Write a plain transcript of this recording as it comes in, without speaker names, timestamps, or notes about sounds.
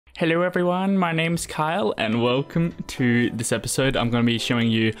Hello everyone, my name's Kyle and welcome to this episode. I'm going to be showing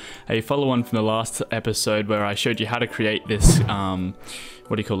you a follow-on from the last episode where I showed you how to create this,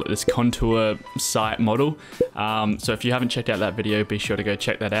 this contour site model. So if you haven't checked out that video, be sure to go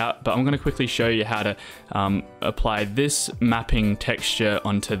check that out. But I'm going to quickly show you how to apply this mapping texture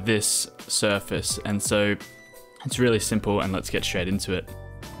onto this surface. And so it's really simple, and let's get straight into it.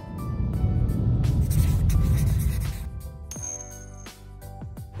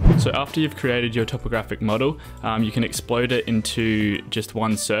 So after you've created your topographic model, you can explode it into just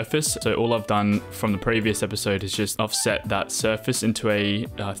one surface. So all I've done from the previous episode is just offset that surface into a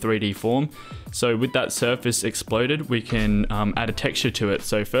 3D form. So with that surface exploded, we can add a texture to it.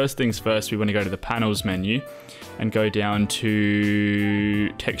 So first things first, we want to go to the panels menu and go down to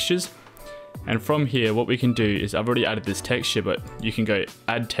textures. And from here, what we can do is, I've already added this texture, but you can go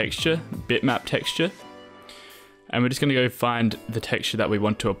add texture, bitmap texture. And we're just going to go find the texture that we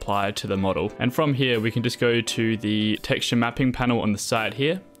want to apply to the model. And from here, we can just go to the texture mapping panel on the side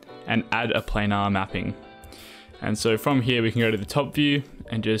here and add a planar mapping. And so from here, we can go to the top view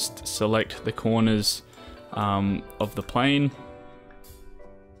and just select the corners of the plane.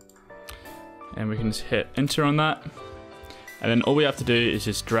 And we can just hit enter on that. And then all we have to do is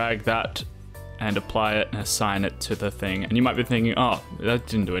just drag that and apply it and assign it to the thing. And you might be thinking, oh, that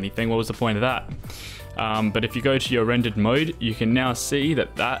didn't do anything. What was the point of that? But if you go to your rendered mode, you can now see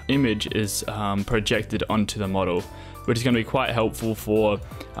that that image is projected onto the model, which is going to be quite helpful for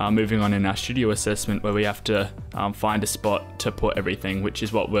moving on in our studio assessment, where we have to find a spot to put everything, which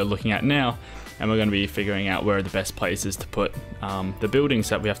is what we're looking at now. And we're going to be figuring out where are the best places to put the buildings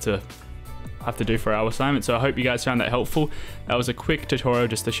that we have to do for our assignment. So I hope you guys found that helpful. That was a quick tutorial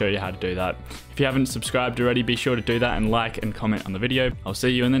just to show you how to do that. If you haven't subscribed already, be sure to do that and like and comment on the video. I'll see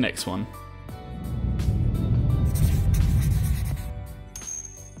you in the next one.